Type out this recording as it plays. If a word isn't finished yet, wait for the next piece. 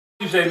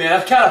You say, man,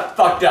 that's kind of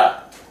fucked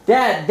up.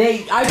 Dad,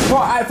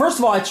 first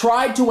of all, I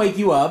tried to wake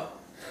you up.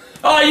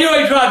 Oh, you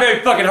ain't trying very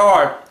fucking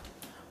hard.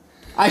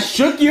 I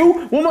shook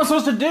you? What am I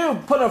supposed to do?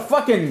 Put a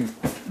fucking...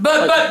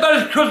 But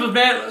it's Christmas,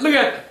 man. Look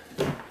at it.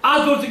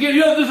 I'm supposed to get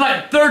you up. This is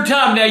like the third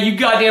time now you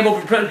goddamn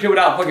open present shit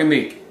without fucking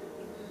me.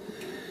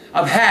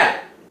 I've had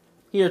it.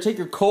 Here, take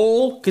your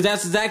coal, because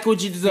that's exactly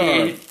what you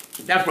deserve. Yeah,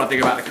 that's what I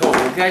think about the coal,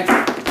 okay?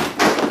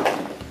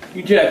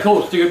 You take that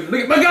coal, stupid.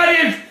 Look at my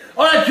goddamn...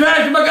 all that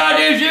trash in my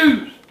goddamn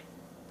shoes.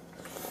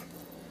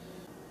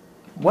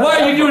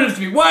 Why are you doing this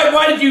to me?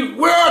 Why did you...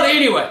 where are they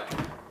anyway?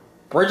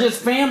 Bridget's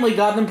family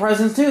got them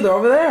presents too. They're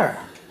over there.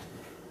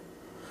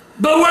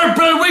 But where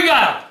present we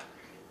got them?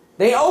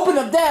 They opened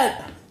up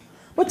that...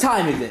 What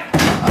time is it?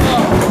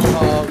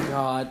 Oh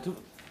God.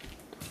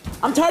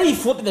 I'm tired of you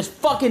flipping this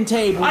fucking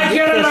table. I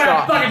can't have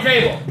that fucking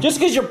table. Just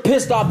because you're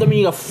pissed off doesn't mean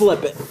you gotta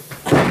flip it.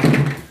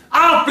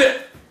 I'll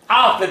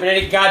flip it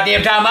any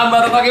goddamn time my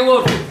motherfucking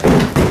will.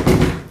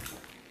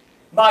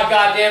 My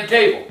goddamn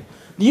table.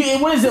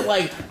 What is it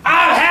like?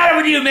 I've had it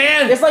with you,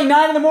 man. It's like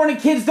 9 in the morning.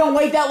 Kids don't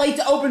wait that late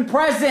to open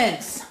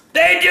presents.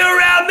 They do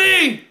around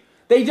me.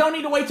 They don't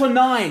need to wait till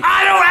 9.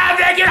 I don't have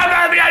to get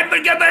up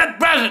and get my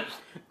presents.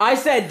 I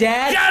said,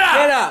 Dad, shut up.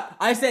 Get up.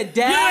 I said,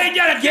 Dad, you ain't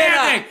got a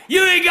damn thing.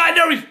 You ain't got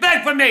no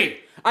respect for me.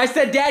 I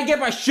said, Dad, get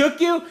up. I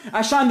shook you.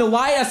 I shined the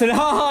light. I said,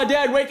 ha,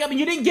 Dad, wake up. And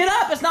you didn't get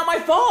up. It's not my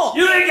fault.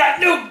 You ain't got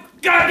no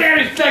goddamn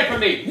respect for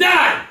me.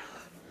 None.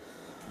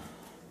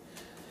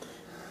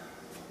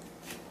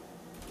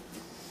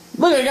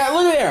 Look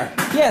there.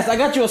 Yes, I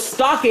got you a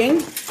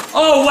stocking.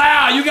 Oh,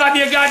 wow. You got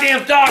me a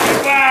goddamn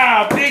stocking.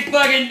 Wow. Big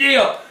fucking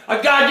deal.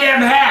 A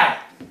goddamn hat.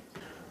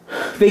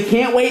 They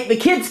can't wait. The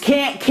kids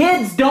can't.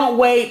 Kids don't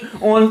wait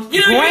on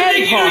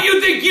Grandpa.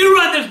 You think you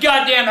run this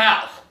goddamn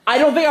house? I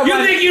don't think I run.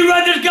 You think you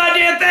run this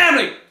goddamn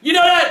family? You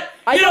know that?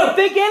 I don't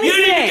think anything.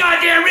 You need to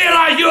goddamn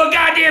realize you're a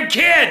goddamn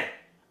kid.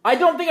 I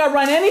don't think I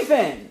run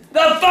anything.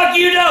 The fuck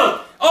you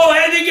don't? Oh,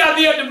 and they got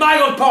me up to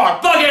Michael's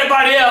Park. Fuck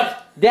everybody else.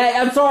 Dad,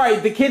 I'm sorry.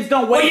 The kids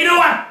don't wait. Well, you know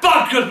what?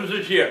 Fuck Christmas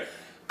this year.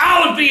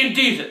 I was being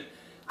decent.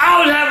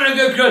 I was having a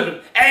good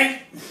Christmas. And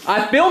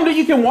I filmed it.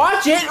 You can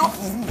watch it.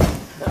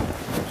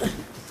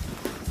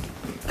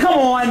 Come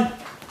on.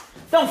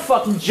 Don't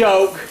fucking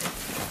joke.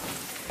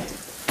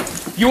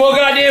 You want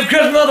goddamn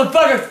Christmas,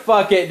 motherfucker?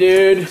 Fuck it,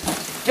 dude.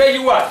 Tell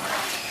you what.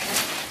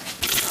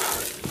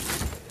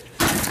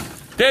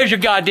 There's your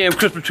goddamn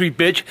Christmas tree,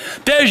 bitch.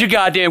 There's your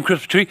goddamn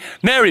Christmas tree.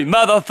 Merry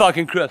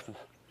motherfucking Christmas.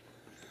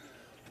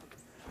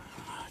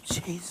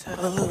 Jesus.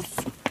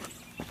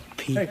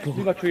 People. Hey,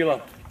 leave my tree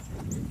alone.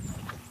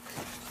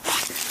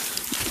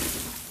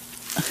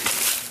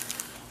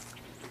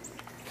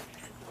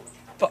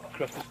 Fuck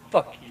Christmas.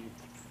 Fuck you.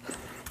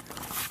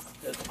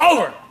 It's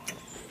over.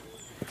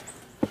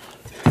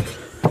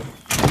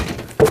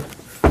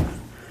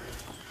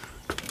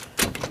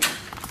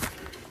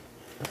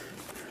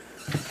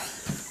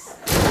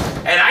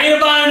 And I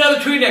ain't buying another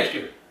tree next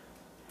year.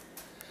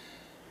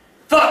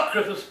 Fuck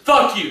Christmas.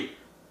 Fuck you.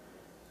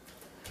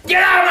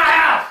 Get out of my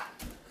house!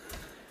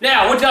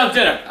 Now, what time's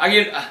dinner? I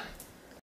get...